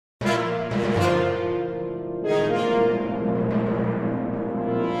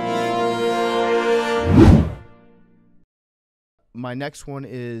My next one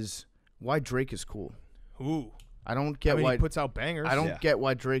is why Drake is cool. Ooh. I don't get why why he puts out bangers. I don't get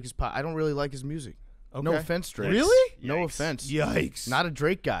why Drake is I don't really like his music. Okay. No offense, Drake. Really? No offense. Yikes. Not a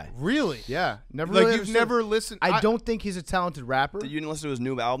Drake guy. Really? Yeah. Never. Like really you've never listened. I don't think he's a talented rapper. Did you listen to his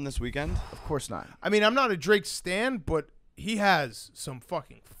new album this weekend? Of course not. I mean, I'm not a Drake stan, but he has some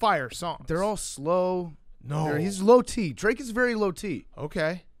fucking fire songs. They're all slow. No. He's low T. Drake is very low T.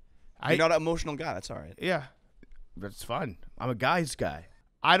 Okay. You're not an emotional guy. That's all right. Yeah. That's fine. I'm a guy's guy.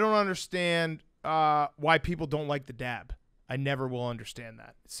 I don't understand why people don't like the dab. I never will understand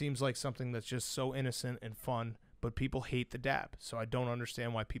that. It seems like something that's just so innocent and fun, but people hate the dab. So I don't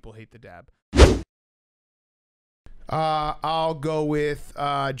understand why people hate the dab. I'll go with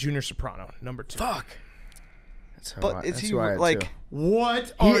Junior Soprano, number 2. Fuck. But is he like?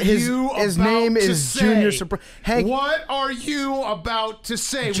 What are you about his name to is say? Junior Soprano. Hank, What are you about to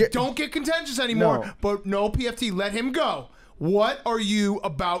say? We don't get contentious anymore. No. But no, PFT, let him go. What are you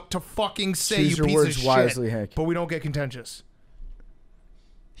about to fucking say, Choose you your piece words of wisely, shit? Hank. But we don't get contentious.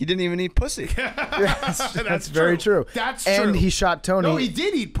 He didn't even eat pussy. that's very true. That's true. And he shot Tony. No, he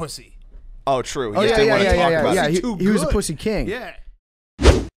did eat pussy. Oh, true. Oh, He just didn't want to talk about yeah. it. He was a pussy king. Yeah.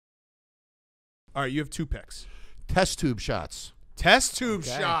 All right, you have 2 picks. Test tube shots. Test tube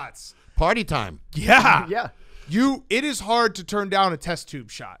shots. Party time. Yeah. Yeah. It is hard to turn down a test tube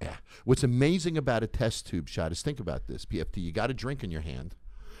shot. Yeah. What's amazing about a test tube shot is, think about this, PFT. You got a drink in your hand,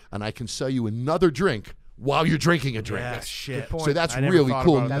 and I can sell you another drink while you're drinking a drink. Yeah, shit. So that's I never really thought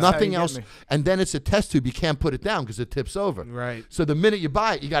cool. about that. Nothing That's how you else. get me. And then it's a test tube. You can't put it down because it tips over. Right. So the minute you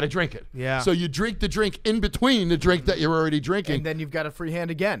buy it, you got to drink it. Yeah. So you drink the drink in between the drink that you're already drinking And then you've got a free hand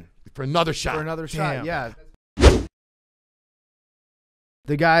again for another shot. for another shot. Damn. Yeah.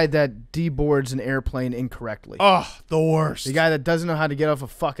 The guy that deboards an airplane incorrectly. Oh, the worst. The guy that doesn't know how to get off a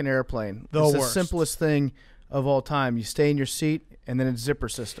fucking airplane. The It's worst. the simplest thing of all time. You stay in your seat, and then it's zipper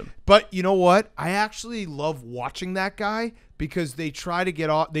system. But you know what? I actually love watching that guy because they try to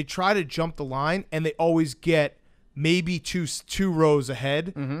get off. They try to jump the line, and they always get maybe two rows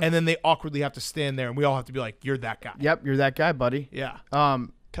ahead, and then they awkwardly have to stand there, and we all have to be like, "You're that guy." Yep, you're that guy, buddy. Yeah.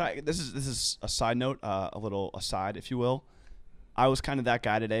 This is a side note, a little aside, if you will. I was kind of that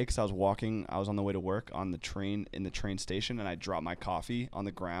guy today because I was walking. I was on the way to work on the train in the train station, and I dropped my coffee on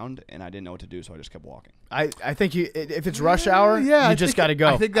the ground, and I didn't know what to do, so I just kept walking. I think if it's rush hour, you just got to go.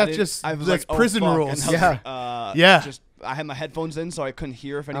 I think that's that's prison fuck. rules. And I was like, Yeah. I had my headphones in, so I couldn't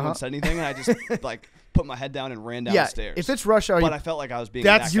hear if anyone said anything, and I just like put my head down and ran down the stairs. If it's rush hour, but I felt like I was being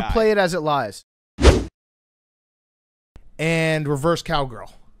That's- that you guy. play it as it lies. And reverse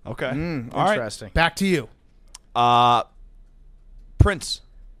cowgirl. Okay. All right. Interesting. Back to you. Prince.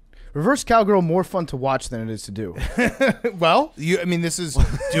 Reverse cowgirl more fun to watch than it is to do. Well, this is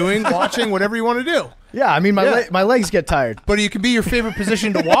watching, whatever you want to do. Yeah, I mean my legs get tired. But it can be your favorite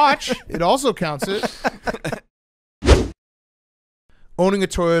position to watch. It also counts it. Owning a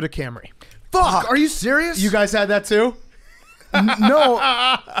Toyota Camry. Fuck, are you serious? You guys had that too? No.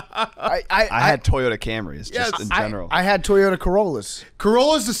 I had Toyota Camrys just in general. I had Toyota Corollas.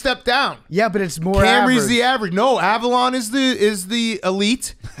 Corolla's the step down. Yeah, but it's more Camry's average. the average. No, Avalon is the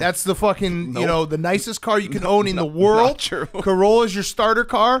elite. That's the fucking the nicest car you can own in the world. Not true. Corolla's your starter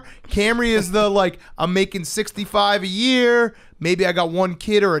car. Camry is the I'm making $65 a year. Maybe I got one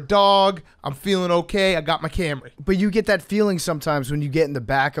kid or a dog. I'm feeling okay. I got my Camry. But you get that feeling sometimes when you get in the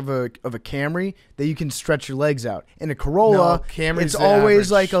back of a Camry that you can stretch your legs out. In a Corolla, Camry's it's the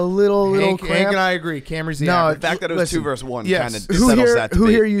always average. like a little Hank cramp. and I agree. Camry's the No, average. The fact that it was 2 versus 1 Yes. kind of Who settles here? that Who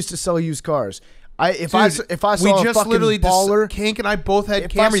debate. here used to sell used cars? If I saw we a just fucking literally baller, Hank and I both had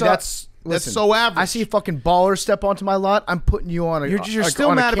if I Camry. saw- That's listen, so average. I see a fucking baller step onto my lot. I'm putting you on a. You're like, still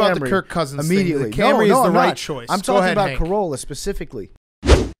on a mad about the Camry Kirk Cousins thing. immediately. The Camry is the I'm right not. choice. I'm Go talking ahead, about Hank. Corolla specifically.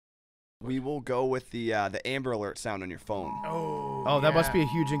 We will go with the Amber Alert sound on your phone. Oh, that must be a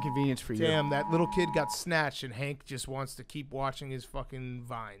huge inconvenience for you. Damn, that little kid got snatched, and Hank just wants to keep watching his fucking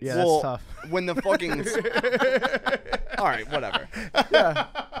vines. Yeah, that's tough. When the fucking all right, whatever. Yeah.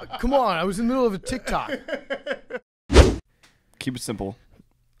 Come on, I was in the middle of a TikTok. Keep it simple.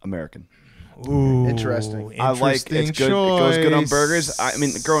 American. Ooh, Interesting. I like it's good. It goes good on choice. burgers. I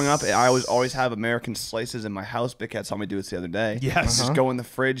mean, growing up, I always have American slices in my house. Big Cat saw me do this the other day. Yes. Just go in the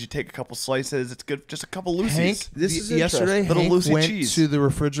fridge. You take a couple slices. It's good. Just a couple loosies. Hank, This is yesterday, Little Hank Lucy went cheese. to the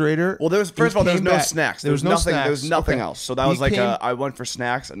refrigerator. Well, first of all, there was came no back. snacks. There was no nothing. snacks. There was nothing Okay. else. So that was He like came- I went for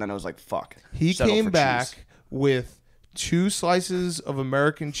snacks, and then I was like, "Fuck." He Settle came for back cheese. with 2 slices of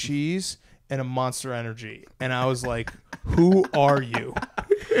American cheese and a Monster Energy, and I was like, "Who are you?"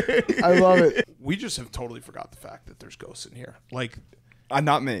 I love it. We just have totally forgot the fact that there's ghosts in here. Like,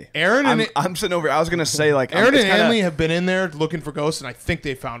 Not me. Aaron and I'm sitting over. I was gonna say like Aaron and it's kinda- Hanley have been in there looking for ghosts, and I think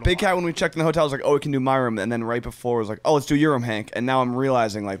they found Big one. Cat, when we checked in the hotel, was like, "Oh, we can do my room," and then right before was like, "Oh, let's do your room, Hank." And now I'm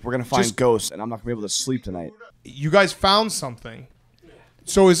realizing like we're gonna find Just- ghosts, and I'm not gonna be able to sleep tonight. You guys found something.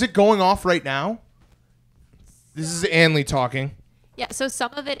 So is it going off right now? This is Hanley talking. Yeah, so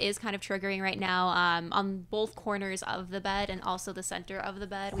some of it is kind of triggering right now on both corners of the bed and also the center of the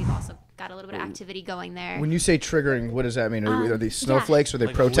bed. We've also got a little bit of activity going there. When you say triggering, what does that mean? Are these yeah. snowflakes? Are they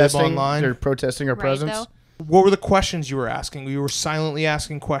Like live protesting? online? They're protesting our Right, presence. though? What were the questions you were asking? You were silently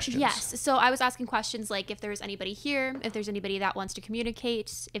asking questions. Yes. So I was asking questions like if there's anybody here, if there's anybody that wants to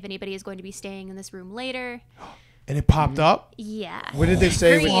communicate, if anybody is going to be staying in this room later. And it popped up? Yeah. What did they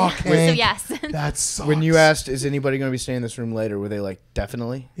say? Green. Fuck, So Hank. yes. That sucks. When you asked, is anybody going to be staying in this room later? Were they like,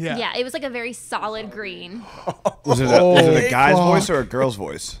 definitely? Yeah. Yeah, it was like a very solid green. Was it a guy's fuck. voice or a girl's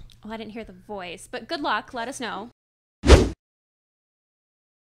voice? Oh, I didn't hear the voice, but good luck. Let us know.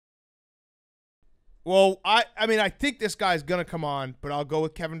 Well, I mean, I think this guy's going to come on, but I'll go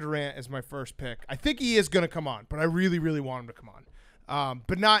with Kevin Durant as my first pick. I think he is going to come on, but I really, really want him to come on.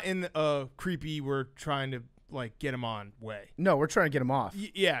 But not in a creepy, we're trying to, like, get him on way. No, we're trying to get him off.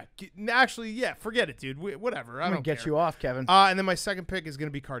 Yeah. Actually, yeah, forget it, dude. Whatever. I I'm don't going to get care. you off, Kevin. And then my second pick is going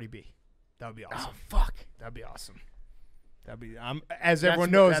to be Cardi B. That would be awesome. Oh, fuck. That'd be awesome. As That's- everyone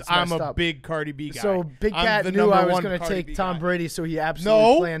knows, that's I'm messed a up. big Cardi B guy. So Big I'm Cat the knew number I was one going to Cardi take B Tom guy. Brady, so he absolutely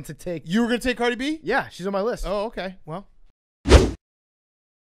No. planned to take. You were going to take Cardi B? Yeah, she's on my list. Oh, okay. Well.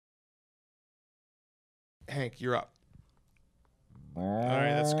 Hank, you're up. All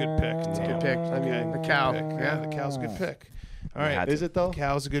right, that's a good pick. It's a good pick. Okay. The cow. Pick. Yeah, the cow's a good pick. All right. Is it though?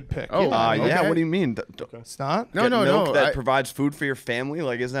 Cow's a good pick. Oh, yeah. Yeah. Okay. What do you mean? It's not? No, Get no, milk no. That I- provides food for your family.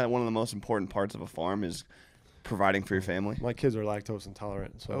 Like, isn't that one of the most important parts of a farm? Is providing for your family. My kids are lactose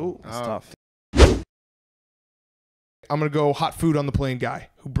intolerant, so Oh. It's tough. I'm going to go hot food on the plane guy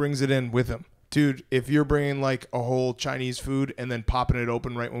who brings it in with him. Dude, if you're bringing like a whole Chinese food and then popping it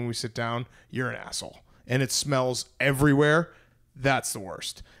open right when we sit down, you're an asshole. And it smells everywhere. That's the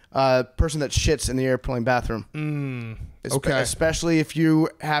worst. Person that shits in the airplane bathroom. Okay. Especially if you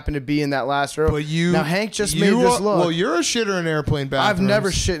happen to be in that last row. But you Now, Hank just you made this are- look. Well, you're a shitter in airplane bathrooms. I've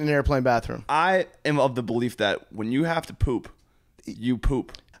never shit in an airplane bathroom. I am of the belief that when you have to poop, you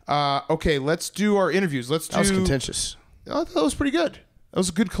poop. Okay, let's do our interviews. Let's do. That was contentious. Oh, that was pretty good. That was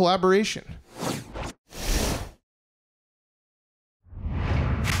a good collaboration.